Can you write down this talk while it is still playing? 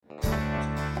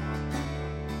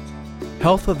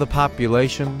Health of the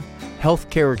population,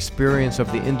 healthcare experience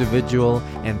of the individual,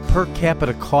 and per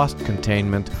capita cost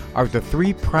containment are the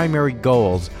three primary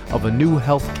goals of a new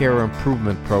healthcare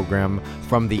improvement program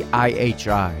from the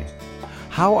IHI.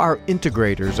 How are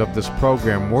integrators of this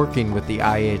program working with the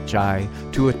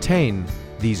IHI to attain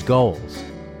these goals?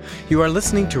 You are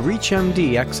listening to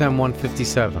ReachMD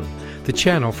XM157, the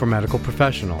channel for medical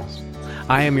professionals.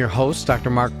 I am your host, Dr.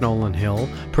 Mark Nolan Hill,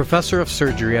 professor of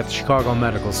surgery at the Chicago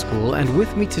Medical School, and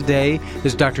with me today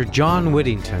is Dr. John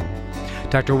Whittington.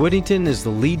 Dr. Whittington is the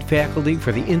lead faculty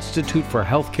for the Institute for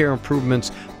Healthcare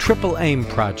Improvement's Triple AIM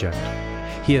project.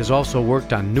 He has also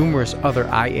worked on numerous other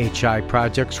IHI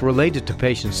projects related to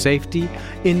patient safety,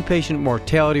 inpatient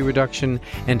mortality reduction,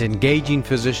 and engaging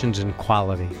physicians in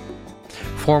quality.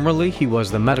 Formerly, he was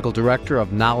the Medical Director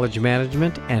of Knowledge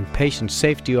Management and Patient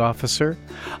Safety Officer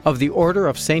of the Order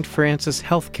of St. Francis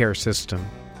Healthcare System,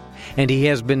 and he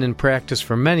has been in practice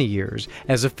for many years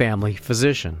as a family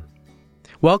physician.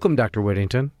 Welcome, Dr.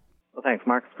 Whittington. Well, thanks,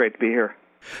 Mark. It's great to be here.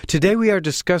 Today we are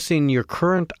discussing your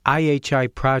current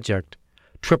IHI project,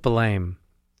 Triple AIM.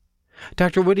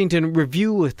 Dr. Whittington,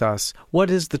 review with us,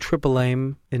 what is the Triple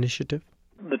AIM initiative?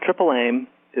 The Triple AIM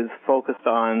is focused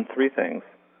on three things: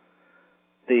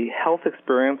 the health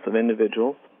experience of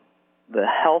individuals, the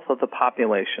health of the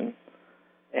population,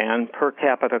 and per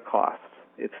capita costs.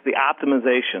 It's the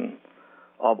optimization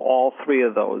of all three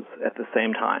of those at the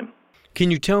same time.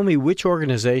 Can you tell me which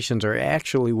organizations are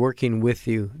actually working with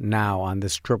you now on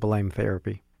this Triple AIM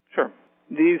therapy? Sure.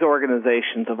 These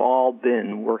organizations have all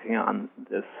been working on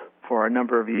this for a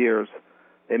number of years.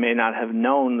 They may not have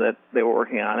known that they were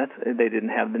working on it. They didn't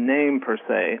have the name per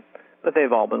se, but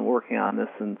they've all been working on this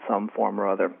in some form or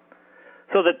other.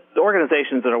 So the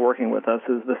organizations that are working with us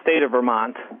is the state of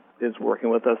Vermont is working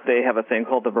with us. They have a thing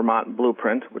called the Vermont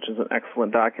Blueprint, which is an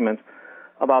excellent document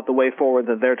about the way forward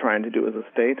that they're trying to do as a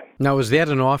state. Now, is that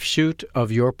an offshoot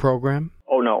of your program?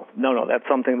 Oh, no. That's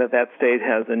something that state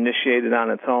has initiated on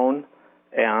its own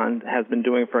and has been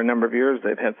doing for a number of years.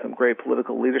 They've had some great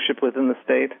political leadership within the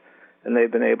state, and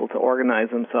they've been able to organize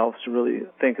themselves to really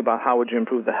think about how would you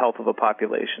improve the health of a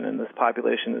population, and this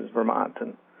population is Vermont.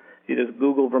 And you just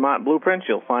Google Vermont Blueprint,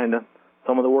 you'll find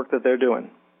some of the work that they're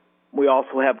doing. We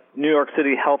also have New York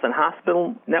City Health and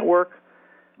Hospital Network.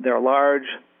 They're a large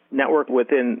network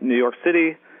within New York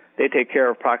City. They take care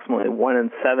of approximately 1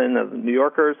 in 7 of New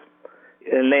Yorkers,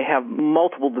 and they have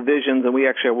multiple divisions, and we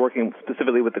actually are working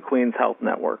specifically with the Queens Health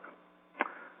Network.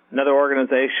 Another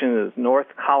organization is North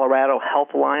Colorado Health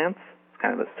Alliance.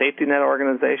 Kind of a safety net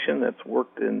organization that's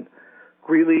worked in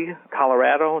Greeley,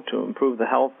 Colorado, to improve the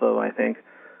health of, I think,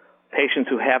 patients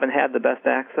who haven't had the best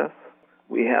access.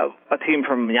 We have a team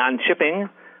from Jönköping,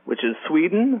 which is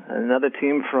Sweden, and another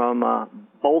team from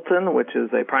Bolton, which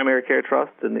is a primary care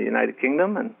trust in the United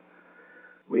Kingdom, and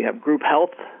we have Group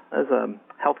Health as a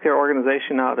healthcare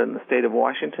organization out in the state of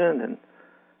Washington, and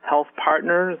Health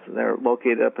Partners, they're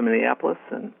located up in Minneapolis,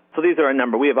 and so these are a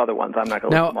number. We have other ones. I'm not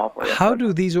going to list them all for you. Now, how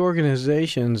do these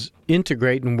organizations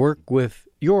integrate and work with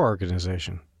your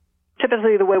organization?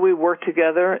 Typically, the way we work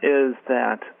together is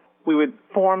that we would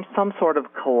form some sort of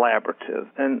collaborative.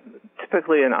 And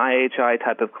typically an IHI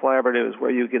type of collaborative is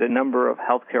where you get a number of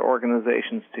healthcare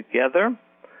organizations together.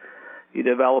 You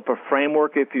develop a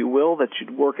framework, if you will, that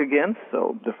you'd work against.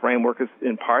 So the framework is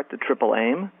in part the Triple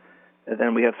AIM. And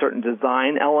then we have certain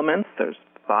design elements. There's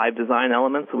 5 design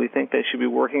elements that we think they should be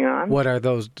working on. What are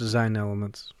those design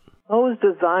elements? Those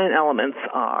design elements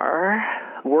are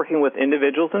working with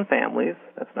individuals and families.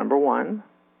 That's number 1.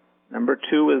 Number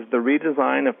 2 is the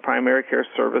redesign of primary care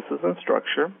services and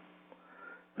structure.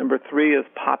 Number 3 is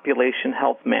population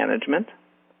health management.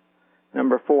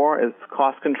 Number 4 is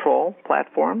cost control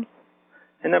platforms.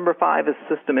 And number 5 is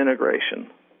system integration.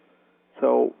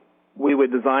 So we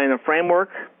would design a framework,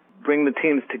 bring the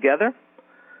teams together,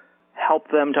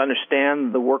 help them to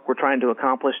understand the work we're trying to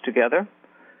accomplish together,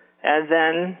 and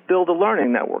then build a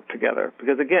learning network together.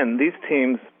 Because again, these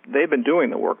teams, they've been doing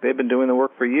the work. They've been doing the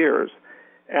work for years.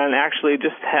 And actually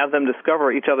just have them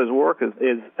discover each other's work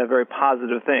is a very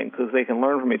positive thing because they can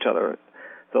learn from each other.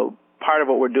 So part of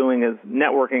what we're doing is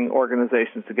networking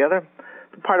organizations together.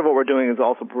 But part of what we're doing is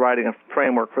also providing a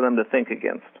framework for them to think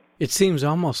against. It seems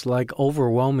almost like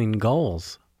overwhelming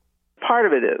goals. Part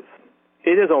of it is.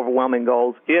 It is overwhelming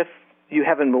goals if you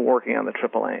haven't been working on the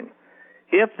Triple AIM.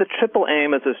 If the Triple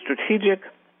AIM is a strategic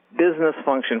business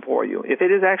function for you, if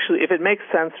it makes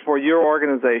sense for your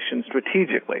organization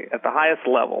strategically at the highest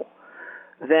level,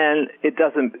 then it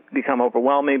doesn't become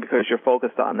overwhelming because you're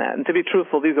focused on that. And to be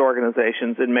truthful, these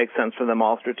organizations, it makes sense for them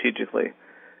all strategically.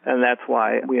 And that's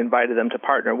why we invited them to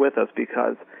partner with us,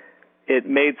 because it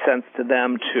made sense to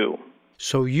them too.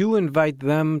 So you invite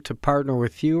them to partner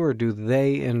with you, or do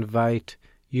they invite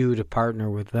you to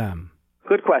partner with them?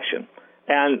 Good question.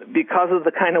 And because of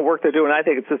the kind of work they're doing, I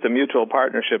think it's just a mutual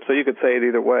partnership, so you could say it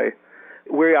either way.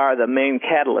 We are the main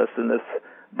catalyst in this,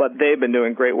 but they've been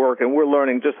doing great work, and we're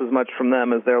learning just as much from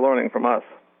them as they're learning from us.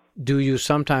 Do you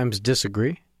sometimes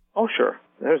disagree? Oh, sure.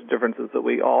 There's differences that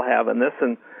we all have in this,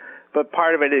 but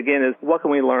part of it, again, is what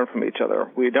can we learn from each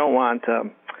other? We don't want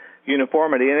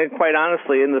uniformity, and quite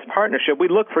honestly, in this partnership, we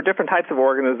look for different types of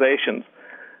organizations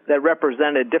that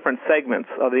represented different segments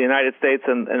of the United States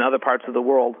and other parts of the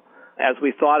world as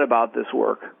we thought about this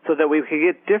work, so that we could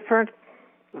get different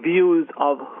views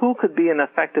of who could be an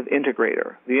effective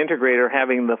integrator, the integrator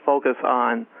having the focus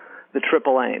on the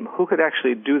triple aim. Who could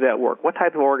actually do that work? What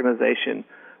type of organization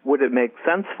would it make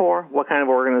sense for? What kind of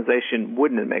organization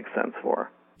wouldn't it make sense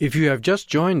for? If you have just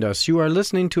joined us, you are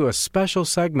listening to a special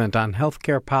segment on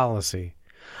healthcare policy.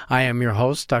 I am your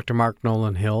host, Dr. Mark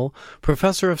Nolan Hill,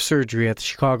 professor of surgery at the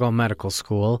Chicago Medical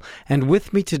School, and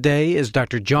with me today is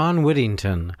Dr. John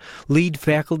Whittington, lead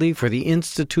faculty for the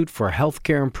Institute for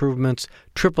Healthcare Improvement's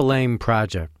Triple Aim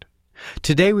project.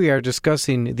 Today we are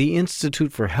discussing the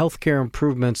Institute for Healthcare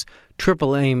Improvement's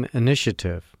Triple Aim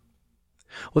initiative.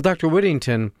 Well, Dr.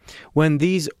 Whittington, when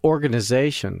these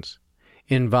organizations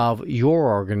involve your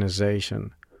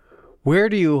organization, where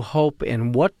do you hope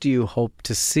and what do you hope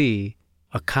to see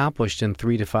accomplished in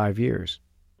 3 to 5 years?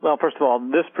 Well, first of all,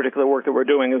 this particular work that we're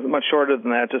doing is much shorter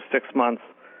than that, just 6 months.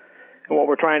 And what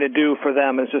we're trying to do for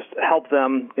them is just help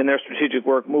them in their strategic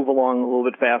work move along a little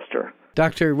bit faster.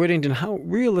 Dr. Whittington,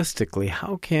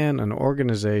 how can an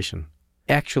organization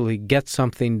actually get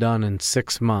something done in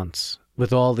 6 months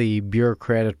with all the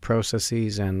bureaucratic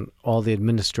processes and all the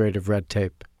administrative red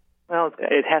tape? Well,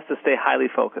 it has to stay highly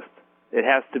focused. It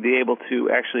has to be able to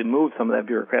actually move some of that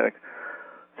bureaucratic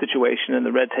situation and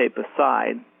the red tape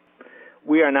aside.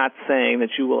 We are not saying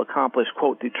that you will accomplish,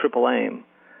 quote, the triple aim,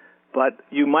 but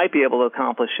you might be able to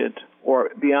accomplish it or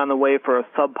be on the way for a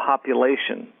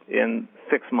subpopulation in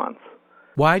 6 months.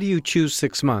 Why do you choose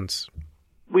 6 months?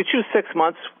 We choose 6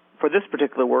 months for this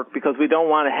particular work because we don't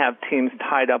want to have teams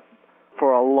tied up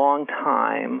for a long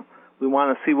time. We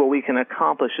want to see what we can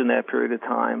accomplish in that period of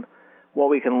time, what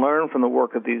we can learn from the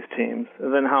work of these teams,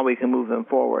 and then how we can move them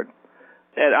forward.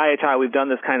 At IHI, we've done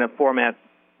this kind of format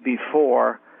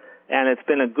before, and it's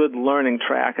been a good learning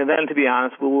track. And then, to be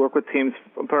honest, we'll work with teams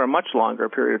for a much longer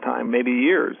period of time, maybe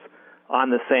years, on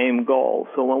the same goal.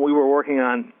 So when we were working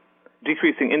on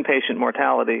decreasing inpatient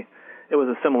mortality, it was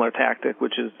a similar tactic,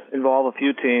 which is involve a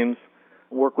few teams,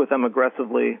 work with them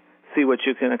aggressively, see what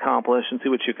you can accomplish, and see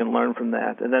what you can learn from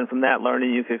that. And then from that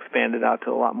learning, you can expand it out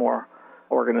to a lot more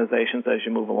organizations as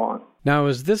you move along. Now,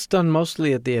 is this done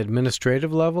mostly at the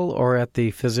administrative level or at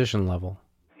the physician level?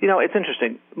 You know, it's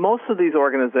interesting. Most of these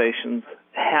organizations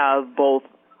have both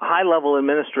high-level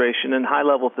administration and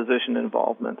high-level physician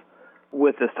involvement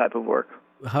with this type of work.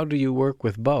 How do you work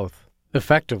with both?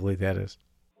 Effectively, that is.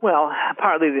 Well,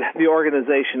 partly the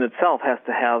organization itself has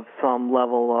to have some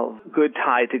level of good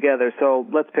tie together. So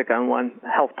let's pick on one,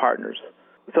 Health Partners.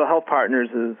 So Health Partners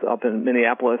is up in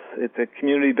Minneapolis. It's a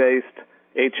community-based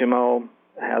HMO,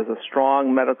 has a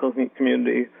strong medical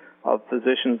community of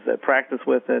physicians that practice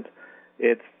with it.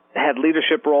 It's had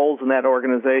leadership roles in that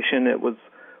organization. It was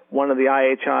one of the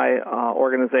IHI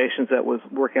organizations that was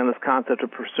working on this concept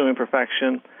of pursuing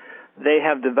perfection. They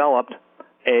have developed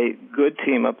a good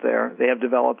team up there. They have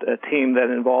developed a team that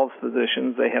involves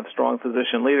physicians. They have strong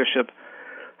physician leadership.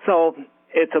 So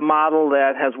it's a model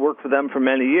that has worked for them for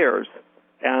many years.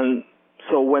 And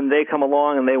so when they come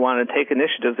along and they want to take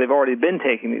initiatives, they've already been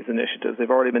taking these initiatives. They've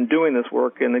already been doing this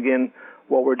work. And again,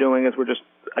 what we're doing is we're just,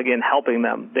 again, helping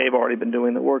them. They've already been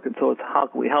doing the work, and so it's how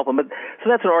can we help them. But so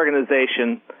that's an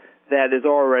organization that is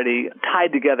already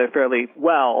tied together fairly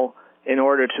well in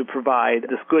order to provide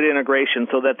this good integration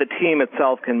so that the team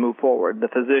itself can move forward, the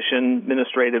physician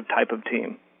administrative type of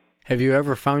team. Have you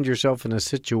ever found yourself in a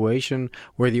situation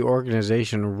where the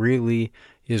organization really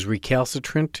is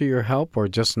recalcitrant to your help or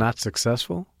just not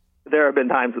successful? There have been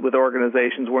times with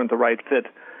organizations weren't the right fit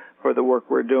for the work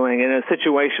we're doing. In a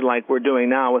situation like we're doing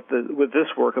now with this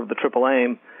work of the Triple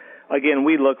Aim, again,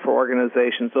 we look for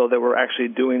organizations so that we're actually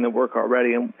doing the work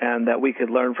already and that we could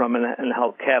learn from and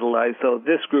help catalyze. So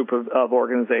this group of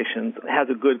organizations has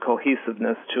a good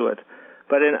cohesiveness to it.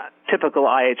 But in typical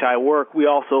IHI work, we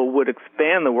also would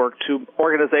expand the work to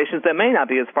organizations that may not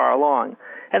be as far along.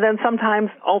 And then sometimes,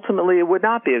 ultimately, it would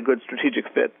not be a good strategic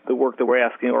fit, the work that we're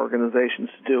asking organizations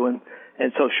to do.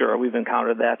 And so, sure, we've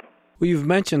encountered that. Well, you've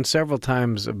mentioned several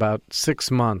times about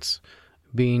 6 months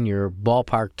being your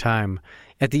ballpark time.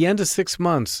 At the end of 6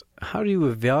 months, how do you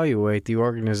evaluate the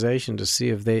organization to see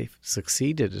if they've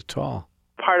succeeded at all?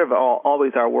 Part of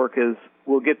always our work is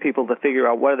we'll get people to figure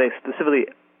out what are they specifically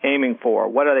aiming for,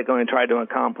 what are they going to try to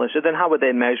accomplish, and then how would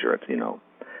they measure it,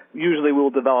 Usually we'll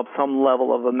develop some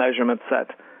level of a measurement set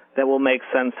that will make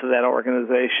sense to that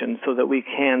organization so that we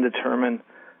can determine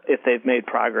if they've made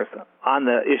progress on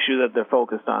the issue that they're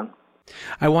focused on.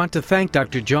 I want to thank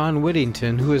Dr. John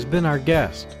Whittington, who has been our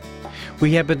guest.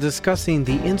 We have been discussing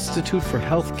the Institute for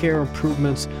Healthcare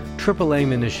Improvement's Triple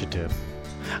Aim Initiative.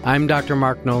 I'm Dr.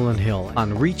 Mark Nolan Hill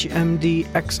on ReachMD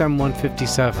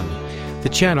XM157, the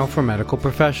channel for medical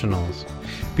professionals.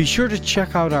 Be sure to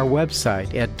check out our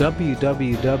website at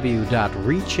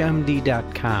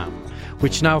www.reachmd.com,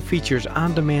 which now features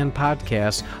on-demand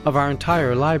podcasts of our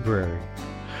entire library.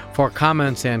 For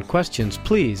comments and questions,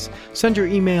 please send your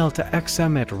email to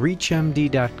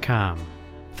xm@reachmd.com.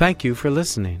 Thank you for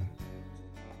listening.